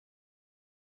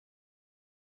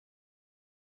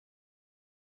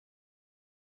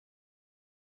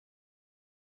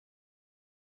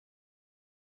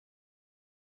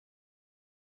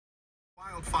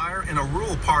Wildfire in a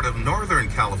rural part of Northern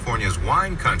California's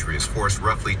wine country has forced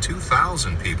roughly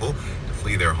 2,000 people to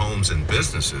flee their homes and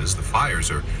businesses. The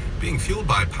fires are being fueled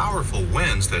by powerful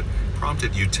winds that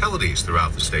prompted utilities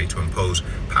throughout the state to impose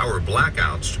power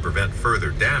blackouts to prevent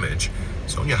further damage.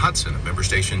 Sonia Hudson of member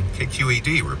station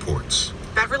KQED reports.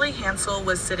 Beverly Hansel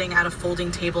was sitting at a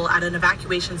folding table at an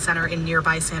evacuation center in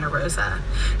nearby Santa Rosa.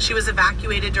 She was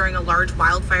evacuated during a large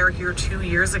wildfire here 2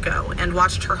 years ago and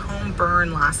watched her home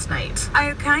burn last night.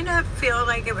 I kind of feel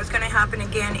like it was going to happen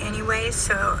again anyway,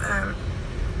 so I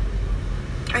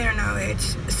don't know,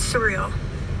 it's surreal.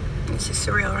 It's just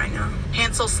surreal right now.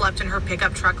 Hansel slept in her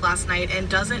pickup truck last night and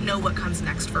doesn't know what comes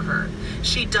next for her.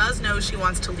 She does know she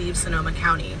wants to leave Sonoma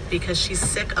County because she's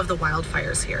sick of the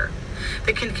wildfires here.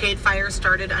 The Kincaid fire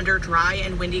started under dry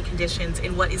and windy conditions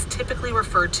in what is typically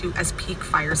referred to as peak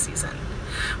fire season.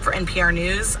 For NPR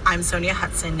News, I'm Sonia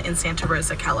Hudson in Santa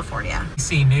Rosa, California.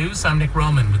 KPCC News, I'm Nick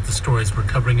Roman with the stories we're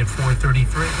covering at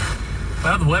 4:33.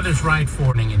 Well, the weather's right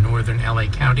for in northern LA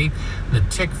County. The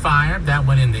Tick Fire, that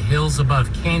one in the hills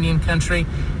above Canyon Country,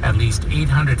 at least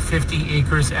 850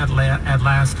 acres at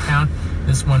last count.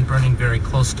 This one burning very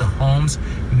close to homes.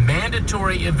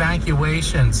 Mandatory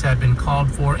evacuations have been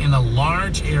called for in a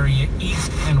large area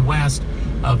east and west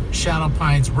of Shadow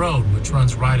Pines Road, which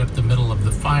runs right up the middle of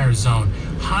the fire zone.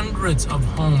 Hundreds of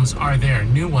homes are there,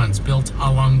 new ones built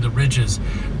along the ridges.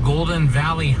 Golden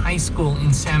Valley High School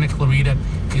in Santa Clarita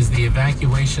is the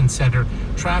evacuation center.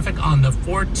 Traffic on the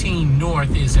 14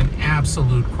 North is an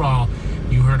absolute crawl.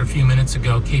 You heard a few minutes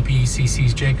ago,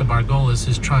 KPCC's Jacob Argolis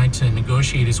is trying to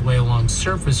negotiate his way along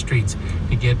surface streets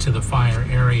to get to the fire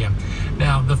area.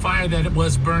 Now, the fire that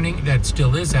was burning, that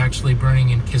still is actually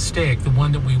burning in Castaic, the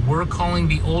one that we were calling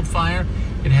the old fire,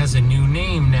 it has a new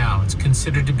name now. It's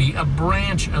considered to be a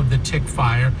branch of the Tick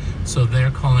Fire, so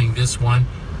they're calling this one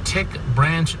Tick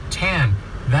Branch 10.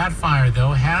 That fire,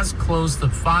 though, has closed the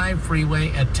 5 freeway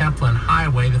at Templin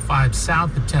Highway, the 5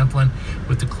 south of Templin,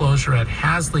 with the closure at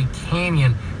Hasley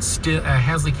Canyon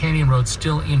Road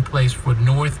still in place for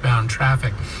northbound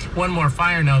traffic. One more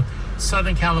fire note.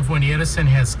 Southern California Edison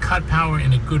has cut power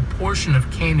in a good portion of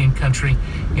Canyon Country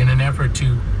in an effort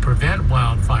to prevent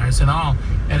wildfires. In all,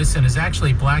 Edison has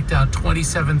actually blacked out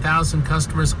 27,000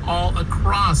 customers all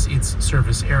across its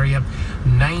service area.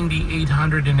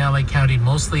 9,800 in LA County,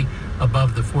 mostly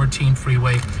above the 14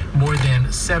 freeway, more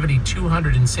than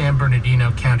 7,200 in San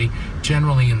Bernardino County,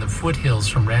 generally in the foothills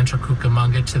from Rancho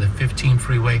Cucamonga to the 15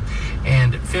 freeway,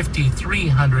 and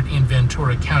 5,300 in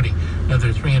Ventura County.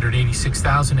 Another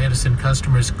 386,000 Edison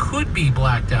customers could be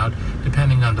blacked out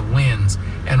depending on the winds.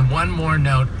 And one more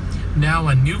note, now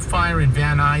a new fire in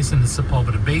Van Nuys in the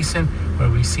Sepulveda Basin, where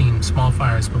we've seen small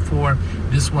fires before.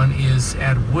 This one is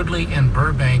at Woodley and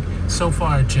Burbank, so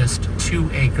far just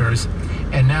 2 acres.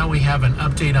 And now we have an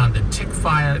update on the Tick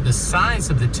Fire. The size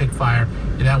of the Tick Fire,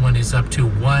 that one is up to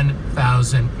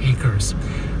 1,000 acres.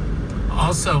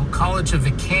 Also, College of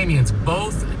the Canyons,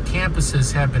 both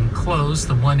campuses have been closed,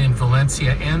 the one in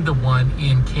Valencia and the one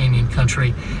in Canyon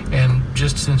Country. And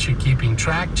just since you're keeping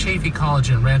track, Chaffey College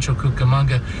in Rancho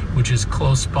Cucamonga, which is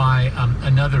close by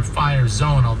another fire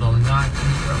zone, although not in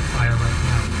a fire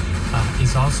right now,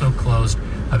 is also closed.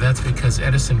 That's because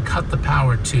Edison cut the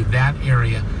power to that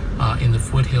area in the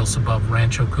foothills above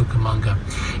Rancho Cucamonga.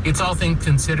 It's all things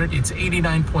considered. It's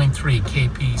 89.3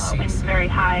 KPCC. Winds very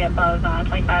high above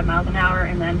 25 miles an hour,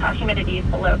 and then humidity is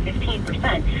below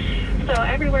 15%. So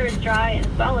everywhere is dry, as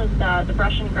well as the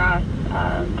brush and grass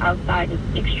outside is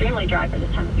extremely dry for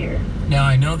this time of year. Now,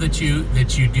 I know that you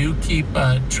do keep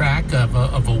track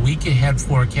of a week ahead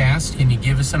forecast. Can you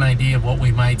give us an idea of what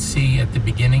we might see at the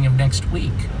beginning of next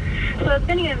week? So the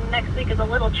beginning of next week is a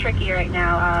little tricky right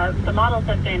now. The models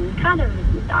have been kind of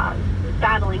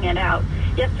battling it out.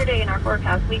 Yesterday in our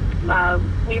forecast, we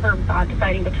were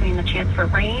deciding between the chance for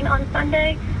rain on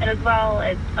Sunday and as well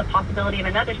as a possibility of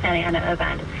another Santa Ana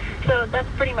event. So that's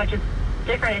pretty much as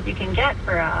different as you can get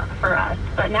for us.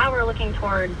 But now we're looking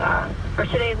towards, for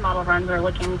today's model runs, we're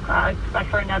looking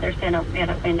for another Santa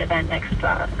Ana wind event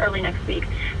early next week.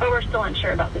 But we're still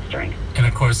unsure about the strength. And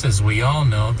of course, as we all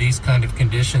know, these kind of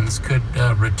conditions could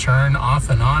return off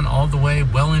and on all the way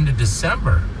well into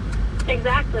December.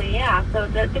 Exactly, yeah. So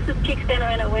this is peak Santa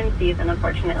Ana wind season,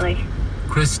 unfortunately.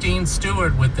 Christine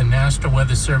Stewart with the National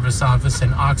Weather Service office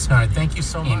in Oxnard. Thank you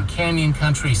so much. In Canyon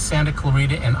Country, Santa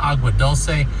Clarita, and Agua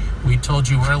Dulce, we told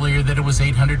you earlier that it was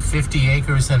 850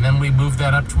 acres, and then we moved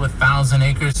that up to 1,000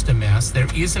 acres to Mass. There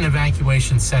is an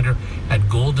evacuation center at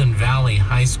Golden Valley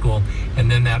High School, and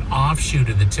then that offshoot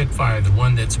of the tick fire, the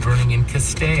one that's burning in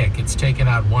Castaic, it's taken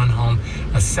out one home.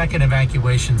 A second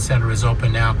evacuation center is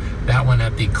open now, that one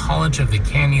at the College of the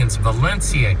Canyons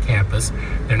Valencia campus.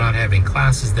 They're not having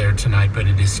classes there tonight, but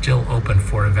it is still open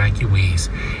for evacuees.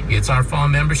 It's our fall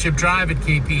membership drive at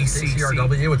KPCC.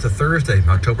 KCRW, it's a Thursday,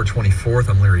 October 24th.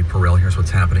 I'm Larry Perrell. Here's what's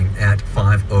happening at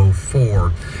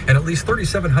 5:04. An at least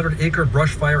 3,700-acre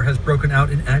brush fire has broken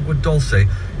out in Agua Dulce.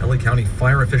 LA County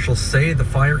fire officials say the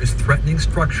fire is threatening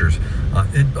structures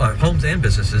in homes and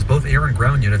businesses. Both air and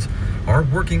ground units are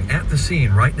working at the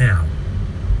scene right now.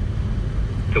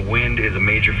 The wind is a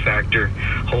major factor.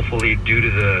 Hopefully, due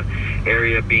to the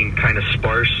area being kind of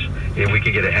sparse, we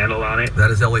can get a handle on it.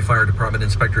 That is LA Fire Department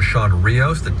Inspector Sean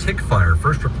Rios. The tick fire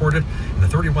first reported in the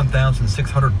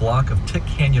 31,600 block of Tick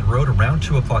Canyon Road around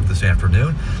 2 o'clock this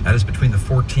afternoon. That is between the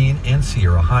 14 and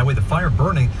Sierra Highway. The fire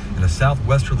burning in a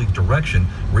southwesterly direction.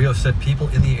 Rios said people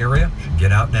in the area should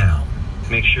get out now.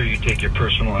 Make sure you take your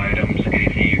personal items,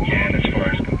 anything you can as far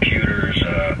as computers,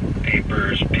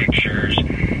 papers, pictures,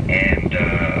 and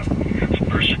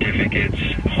birth certificates,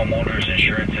 homeowners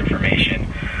insurance information,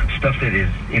 stuff that is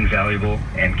invaluable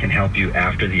and can help you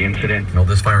after the incident. Well,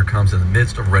 this fire comes in the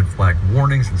midst of red flag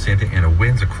warnings and Santa Ana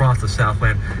winds across the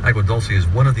Southland. Agua Dulce is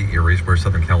one of the areas where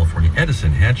Southern California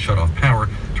Edison had shut off power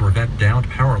to prevent downed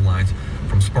power lines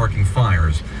from sparking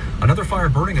fires. Another fire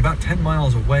burning about 10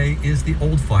 miles away is the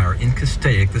old fire in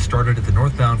Castaic. This started at the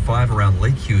northbound 5 around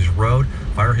Lake Hughes Road.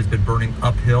 Fire has been burning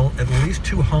uphill. At least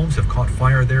 2 homes have caught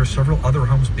fire there, several other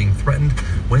homes being threatened.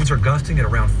 Winds are gusting at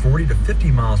around 40 to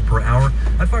 50 miles per hour.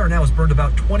 That fire now has burned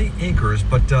about 20 acres,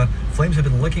 but flames have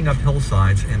been licking up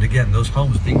hillsides, and again, those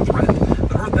homes being threatened.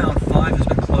 The northbound 5 has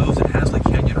been closed at Hasley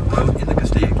Canyon Road in the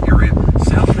Castaic area.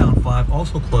 Southbound 5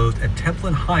 also closed at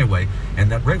Templin Highway,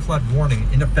 and that red flag warning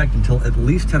in effect until at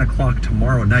least 10 o'clock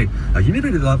tomorrow night.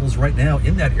 Humidity levels right now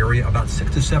in that area about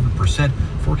 6 to 7%.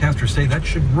 Forecasters say that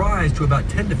should rise to about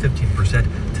 10 to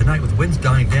 15% tonight, with winds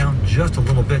dying down just a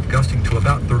little bit, gusting to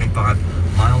about 35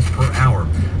 miles per hour.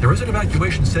 There is an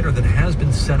evacuation center that has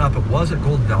been set up. It was at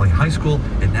Golden Valley High School.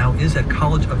 It now is at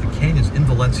College of the Canyons in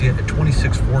Valencia at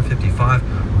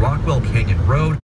 26455 Rockwell Canyon Road.